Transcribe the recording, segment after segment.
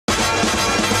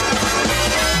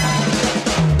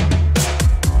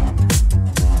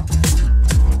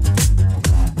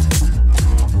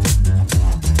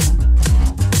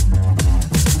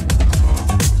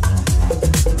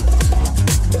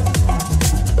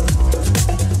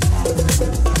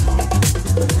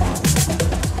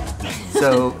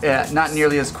So not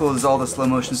nearly as cool as all the slow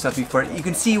motion stuff before. You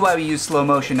can see why we use slow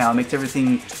motion now. It makes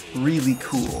everything really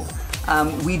cool.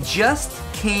 We just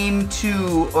came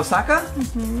to Osaka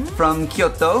from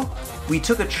Kyoto. We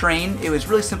took a train. It was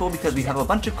really simple because we have a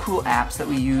bunch of cool apps that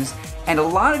we use, and a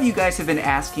lot of you guys have been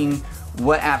asking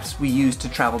what apps we use to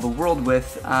travel the world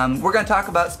with. We're going to talk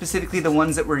about specifically the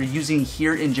ones that we're using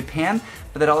here in Japan,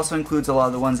 but that also includes a lot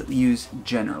of the ones that we use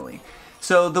generally.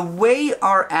 So the way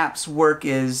our apps work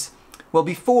is, well,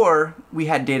 before we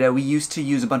had data, we used to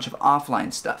use a bunch of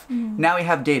offline stuff. Now we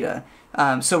have data.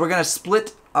 So we're going to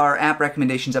split our app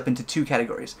recommendations up into two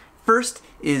categories. First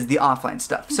is the offline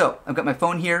stuff. So I've got my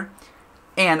phone here,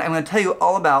 and I'm going to tell you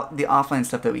all about the offline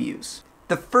stuff that we use.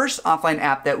 The first offline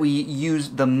app that we use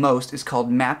the most is called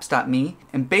maps.me,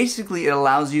 and basically it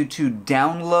allows you to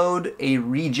download a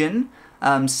region,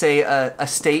 say a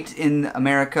state in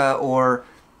America or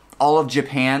all of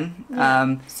Japan.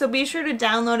 So be sure to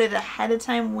download it ahead of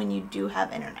time when you do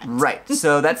have internet. Right,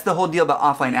 so that's the whole deal about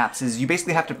offline apps, is you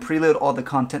basically have to preload all the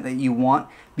content that you want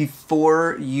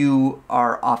before you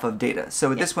are off of data. So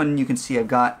with this one, you can see I've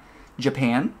got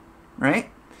Japan, right?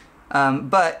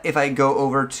 But if I go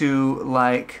over to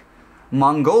like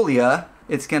Mongolia,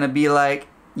 it's gonna be like,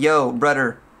 yo,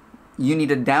 brother, you need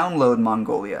to download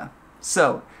Mongolia.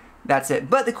 So that's it.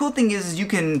 But the cool thing is you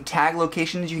can tag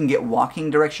locations, you can get walking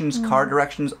directions, car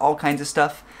directions, all kinds of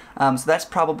stuff. So that's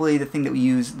probably the thing that we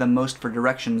use the most for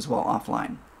directions while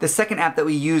offline. The second app that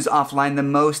we use offline the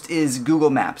most is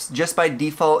Google Maps. Just by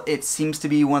default, it seems to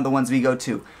be one of the ones we go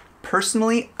to.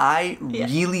 Personally, I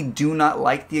really do not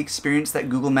like the experience that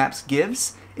Google Maps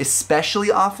gives, especially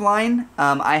offline.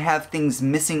 I have things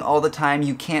missing all the time.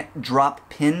 You can't drop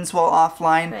pins while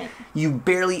offline. Right. You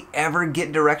barely ever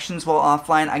get directions while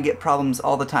offline. I get problems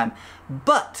all the time.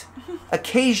 But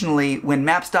occasionally, when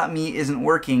maps.me isn't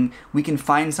working, we can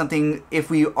find something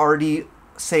if we already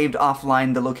saved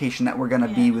offline the location that we're going to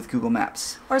be with Google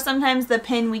Maps. Or sometimes the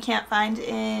pin we can't find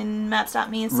in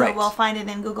maps.me, so we'll find it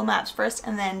in Google Maps first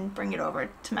and then bring it over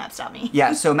to maps.me.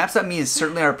 Yeah, so maps.me is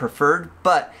certainly our preferred,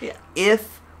 but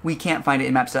if we can't find it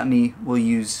in maps.me, we'll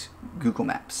use Google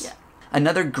Maps. Yeah.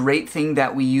 Another great thing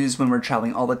that we use when we're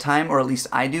traveling all the time, or at least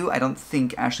I do, I don't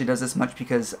think Ashley does this much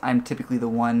because I'm typically the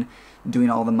one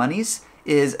doing all the monies,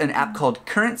 is an app called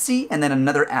Currency and then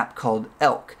another app called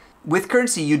Elk. With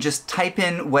Currency, you just type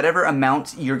in whatever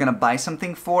amount you're going to buy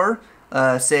something for.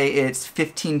 Say it's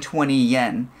 1520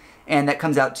 yen, and that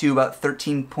comes out to about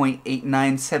 13.897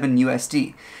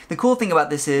 USD. The cool thing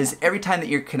about this is every time that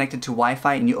you're connected to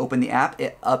Wi-Fi and you open the app,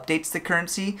 it updates the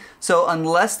currency. So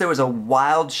unless there was a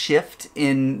wild shift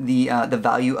in the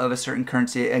value of a certain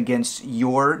currency against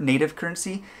your native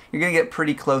currency, you're going to get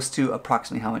pretty close to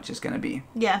approximately how much it's going to be.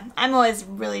 Yeah, I'm always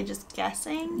really just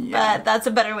guessing, but that's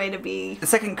a better way to be. The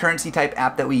second currency type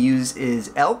app that we use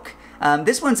is Elk.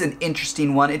 This one's an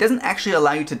interesting one. It doesn't actually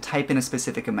allow you to type in a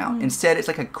specific amount. Instead, it's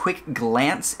like a quick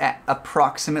glance at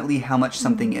approximately how much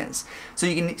something is. So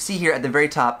you can see here at the very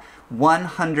top,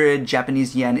 100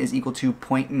 Japanese yen is equal to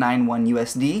 0.91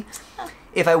 USD.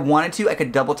 If I wanted to, I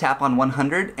could double tap on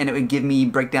 100 and it would give me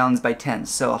breakdowns by tens.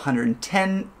 So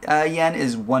 110 yen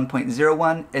is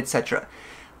 1.01, etc.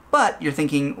 But you're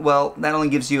thinking, well, that only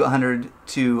gives you 100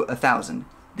 to 1,000.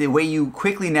 The way you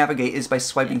quickly navigate is by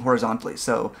swiping horizontally.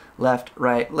 So left,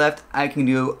 right, left. I can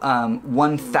do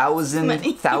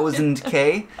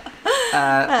 1,000K, you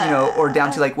know, or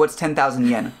down to like, what's 10,000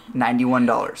 yen?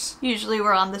 $91. Usually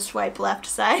we're on the swipe left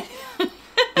side.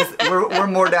 We're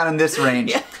more down in this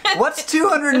range. What's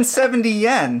 270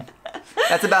 yen?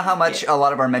 That's about how much a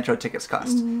lot of our metro tickets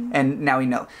cost. And now we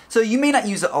know. So you may not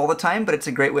use it all the time, but it's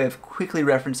a great way of quickly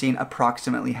referencing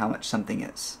approximately how much something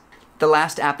is. The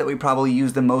last app that we probably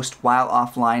use the most while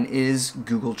offline is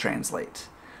Google Translate.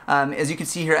 As you can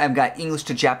see here, I've got English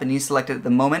to Japanese selected at the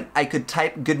moment. I could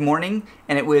type good morning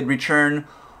and it would return,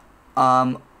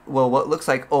 well, what looks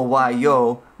like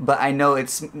owayo, but I know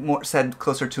it's more said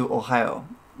closer to ohayo,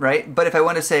 right? But if I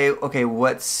want to say, okay,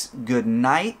 what's good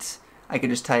night? I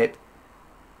could just type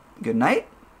good night,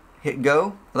 hit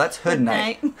go. Well, that's hood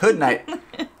night. Hood night.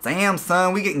 Damn,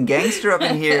 son, we getting gangster up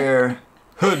in here.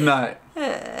 Hood night.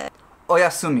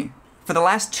 Oyasumi. For the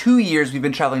last 2 years, we've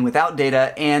been traveling without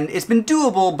data, and it's been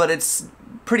doable, but it's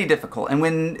pretty difficult. And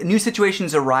when new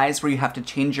situations arise where you have to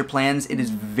change your plans, it is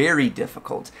very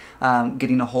difficult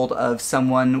getting a hold of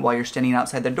someone while you're standing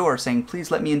outside their door saying,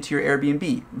 please let me into your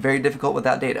Airbnb. Very difficult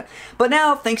without data. But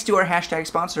now, thanks to our hashtag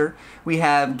sponsor, we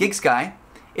have GigSky.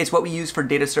 It's what we use for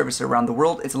data service around the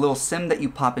world. It's a little SIM that you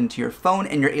pop into your phone,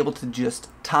 and you're able to just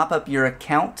top up your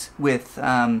account with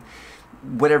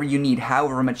whatever you need,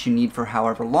 however much you need for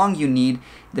however long you need.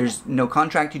 There's no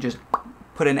contract. You just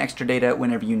put in extra data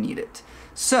whenever you need it.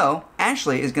 So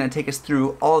Ashley is going to take us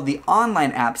through all of the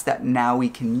online apps that now we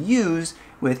can use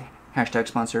with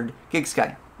 #sponsored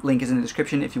GigSky. Link is in the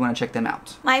description if you want to check them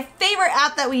out. My favorite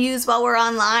app that we use while we're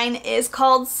online is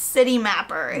called City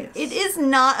Mapper. Yes. It is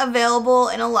not available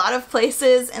in a lot of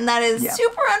places, and that is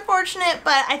super unfortunate,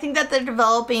 but I think that they're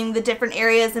developing the different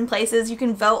areas and places. You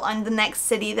can vote on the next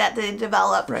city that they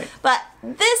develop. Right. But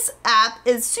this app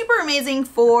is super amazing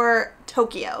for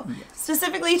Tokyo. Yes.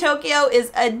 Specifically, Tokyo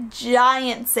is a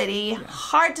giant city,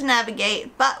 hard to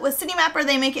navigate, but with City Mapper,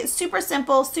 they make it super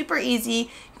simple, super easy.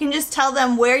 You can just tell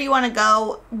them where you want to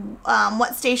go,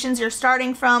 what stations you're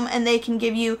starting from, and they can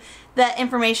give you the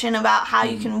information about how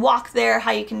you can walk there,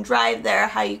 how you can drive there,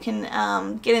 how you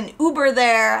can get an Uber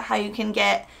there, how you can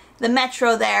get the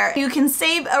metro there. You can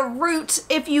save a route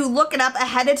if you look it up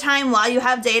ahead of time while you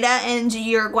have data and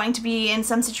you're going to be in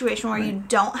some situation where you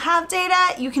don't have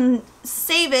data. You can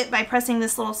save it by pressing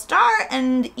this little star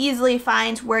and easily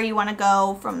find where you want to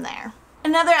go from there.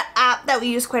 Another app that we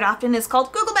use quite often is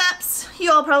called Google Maps.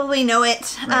 You all probably know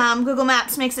it. Right. Google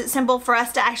Maps makes it simple for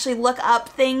us to actually look up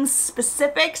things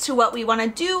specific to what we want to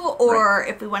do, or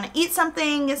if we want to eat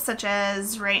something, such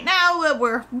as right now,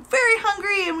 we're very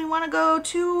hungry and we want to go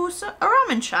to a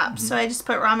ramen shop. So I just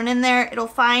put ramen in there. It'll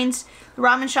find the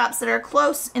ramen shops that are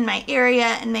close in my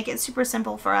area and make it super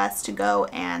simple for us to go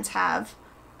and have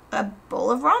a bowl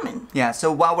of ramen. Yeah,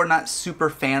 so while we're not super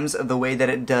fans of the way that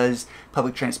it does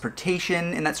public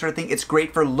transportation and that sort of thing, it's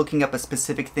great for looking up a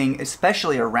specific thing,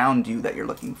 especially around you, that you're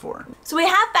looking for. So we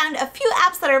have found a few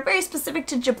apps that are very specific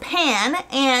to Japan,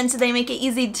 and they make it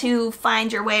easy to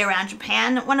find your way around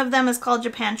Japan. One of them is called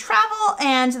Japan Travel,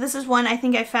 and this is one I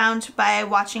think I found by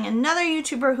watching another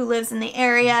YouTuber who lives in the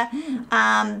area.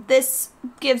 This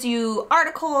gives you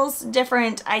articles,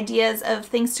 different ideas of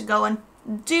things to go and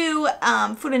do,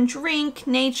 food and drink,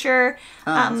 nature,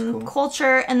 cool.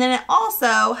 culture, and then it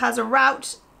also has a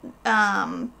route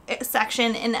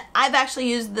section, and I've actually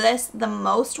used this the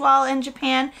most while in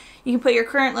Japan. You can put your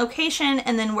current location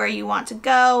and then where you want to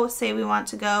go. Say we want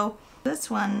to go this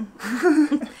one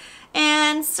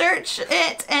and search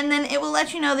it, and then it will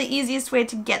let you know the easiest way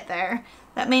to get there.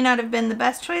 That may not have been the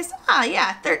best choice. Ah,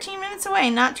 yeah, 13 minutes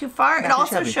away, not too far. It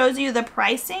also shows you the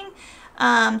pricing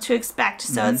to expect.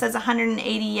 So it says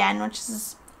 180 yen, which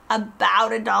is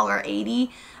about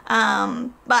 $1.80.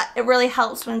 But it really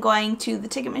helps when going to the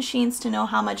ticket machines to know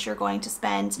how much you're going to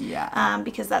spend,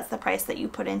 because that's the price that you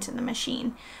put into the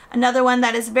machine. Another one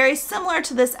that is very similar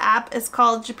to this app is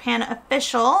called Japan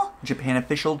Official. Japan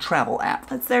Official travel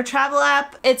app. It's their travel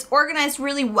app. It's organized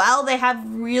really well. They have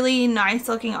really nice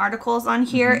looking articles on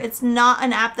here. It's not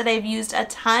an app that I've used a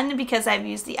ton because I've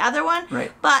used the other one,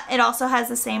 but it also has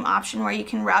the same option where you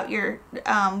can route your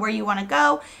where you want to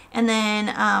go, and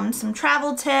then some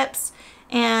travel tips.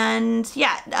 And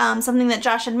something that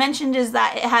Josh had mentioned is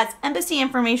that it has embassy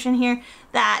information here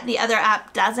that the other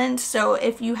app doesn't. So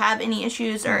if you have any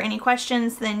issues or any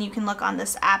questions, then you can look on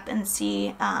this app and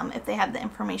see if they have the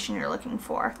information you're looking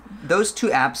for. Those two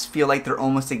apps feel like they're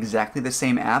almost exactly the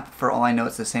same app. For all I know,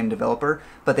 it's the same developer,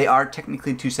 but they are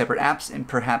technically two separate apps, and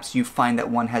perhaps you find that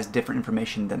one has different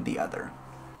information than the other.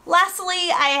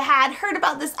 Lastly, I had heard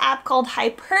about this app called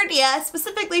Hyperdia,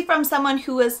 specifically from someone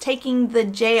who was taking the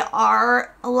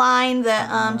JR line,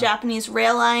 the Japanese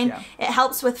rail line. It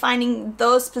helps with finding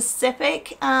those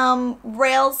specific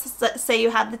rails. Say you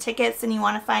have the tickets and you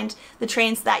want to find the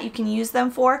trains that you can use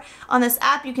them for. On this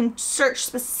app, you can search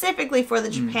specifically for the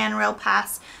Japan Rail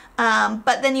Pass,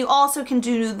 but then you also can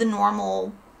do the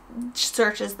normal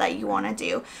searches that you want to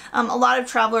do. A lot of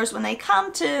travelers, when they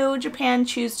come to Japan,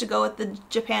 choose to go with the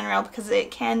Japan Rail because it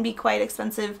can be quite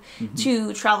expensive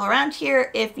to travel around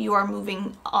here if you are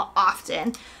moving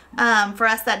often. For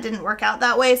us, that didn't work out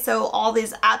that way, so all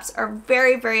these apps are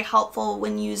very, very helpful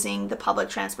when using the public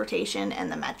transportation and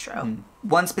the metro.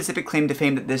 One specific claim to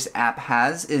fame that this app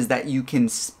has is that you can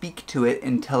speak to it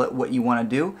and tell it what you want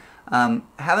to do.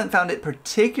 Haven't found it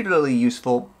particularly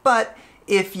useful, but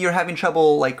if you're having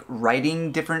trouble like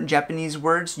writing different Japanese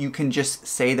words, you can just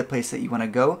say the place that you want to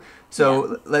go.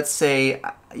 So let's say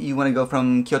you want to go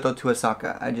from Kyoto to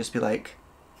Osaka. I'd just be like,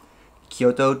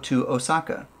 Kyoto to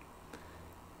Osaka.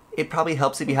 It probably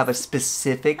helps if you have a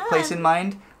specific place in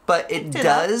mind, but it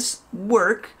does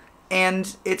work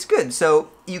and it's good. So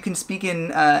you can speak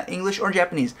in English or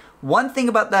Japanese. One thing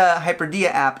about the Hyperdia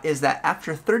app is that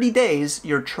after 30 days,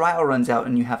 your trial runs out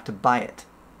and you have to buy it.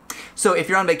 So if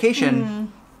you're on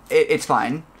vacation, it's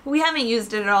fine. We haven't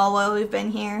used it at all while we've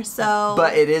been here, so...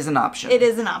 But it is an option. It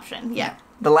is an option, yeah.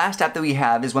 The last app that we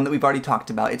have is one that we've already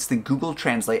talked about. It's the Google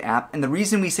Translate app. And the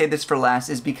reason we say this for last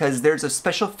is because there's a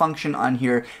special function on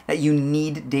here that you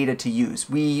need data to use.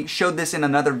 We showed this in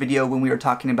another video when we were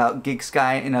talking about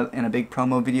GigSky in a big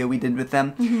promo video we did with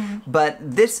them. But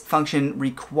this function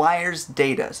requires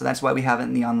data, so that's why we have it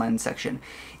in the online section.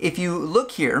 If you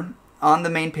look here, on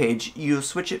the main page, you'll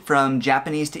switch it from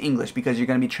Japanese to English because you're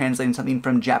going to be translating something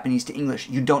from Japanese to English.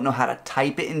 You don't know how to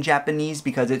type it in Japanese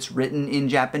because it's written in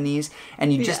Japanese,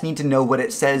 and you just need to know what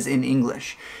it says in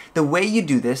English. The way you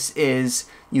do this is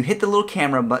you hit the little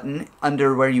camera button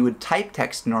under where you would type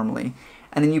text normally,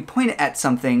 and then you point it at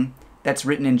something that's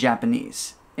written in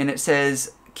Japanese. And it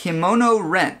says, kimono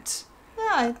rent.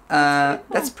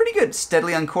 That's pretty good.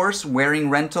 Steadily on course,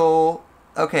 wearing rental.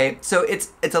 Okay, so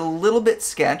it's a little bit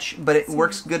sketch, but it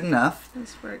works good enough.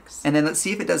 This works. And then let's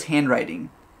see if it does handwriting.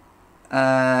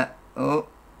 Oh,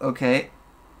 okay.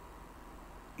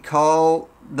 Call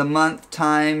the month,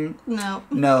 time. No.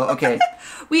 No, okay.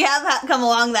 We have come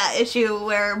along that issue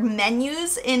where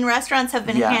menus in restaurants have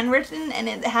been handwritten and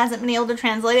it hasn't been able to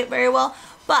translate it very well.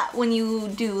 But when you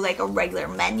do like a regular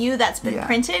menu that's been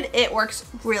printed, it works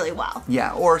really well.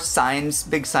 Yeah, or signs,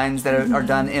 big signs that are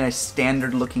done in a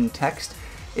standard looking text.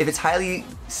 If it's highly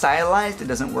stylized, it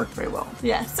doesn't work very well.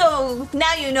 Yeah, so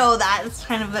now you know that. It's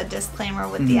kind of a disclaimer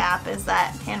with the app is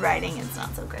that handwriting is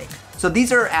not so great. So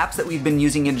these are apps that we've been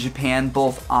using in Japan,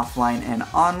 both offline and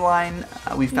online.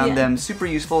 We found them super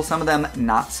useful, some of them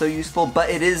not so useful, but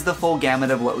it is the full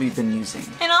gamut of what we've been using.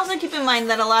 And also keep in mind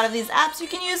that a lot of these apps you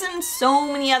can use in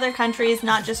so many other countries,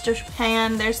 not just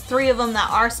Japan. There's 3 of them that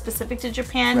are specific to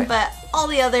Japan, but all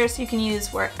the others you can use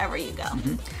wherever you go.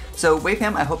 So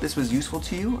WaveFam, I hope this was useful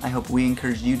to you. I hope we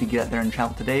encouraged you to get out there and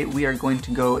travel today. We are going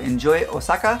to go enjoy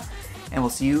Osaka, and we'll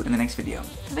see you in the next video.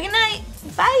 Have a good night.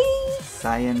 Bye.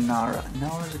 Sayonara.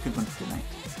 No, there's a good one for tonight.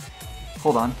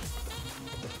 Hold on.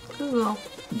 Cool.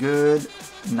 Good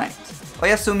night.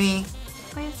 Oyasumi.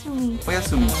 Oyasumi.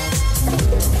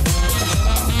 Oyasumi.